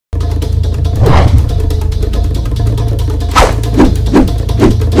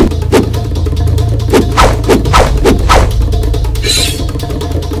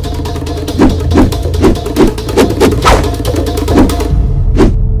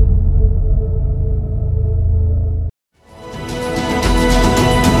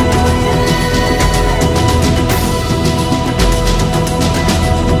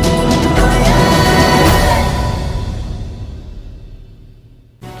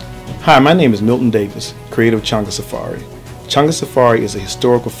Hi, my name is Milton Davis, creator of Changa Safari. Changa Safari is a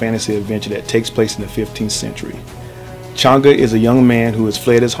historical fantasy adventure that takes place in the 15th century. Changa is a young man who has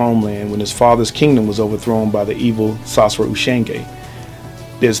fled his homeland when his father's kingdom was overthrown by the evil sorcerer Changa.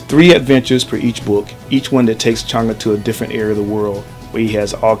 There's 3 adventures per each book, each one that takes Changa to a different area of the world where he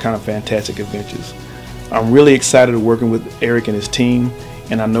has all kind of fantastic adventures. I'm really excited working with Eric and his team,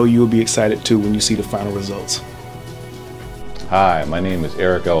 and I know you'll be excited too when you see the final results. Hi, my name is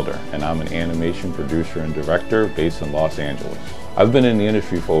Eric Elder, and I'm an animation producer and director based in Los Angeles. I've been in the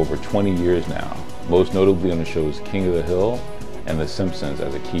industry for over 20 years now, most notably on the shows King of the Hill and The Simpsons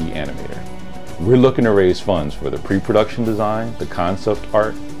as a key animator. We're looking to raise funds for the pre-production design, the concept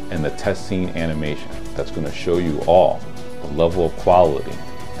art, and the test scene animation that's going to show you all the level of quality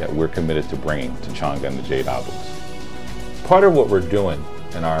that we're committed to bringing to Changa and the Jade Obelisk. Part of what we're doing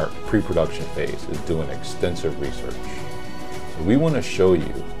in our pre-production phase is doing extensive research. We want to show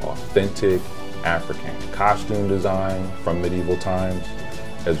you authentic African costume design from medieval times,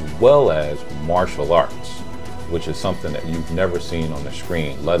 as well as martial arts, which is something that you've never seen on the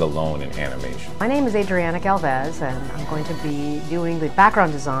screen, let alone in animation. My name is Adriana Galvez, and I'm going to be doing the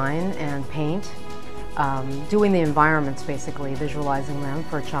background design and paint, doing the environments basically, visualizing them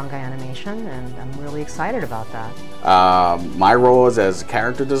for Changa animation, and I'm really excited about that. My role is as a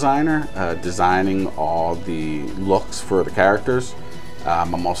character designer, designing all the looks for the characters.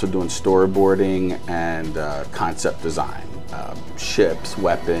 I'm also doing storyboarding and concept design, ships,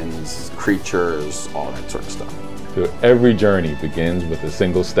 weapons, creatures, all that sort of stuff. So every journey begins with a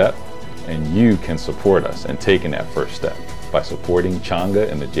single step, and you can support us in taking that first step by supporting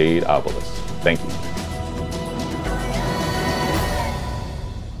Changa and the Jade Obelisk. Thank you.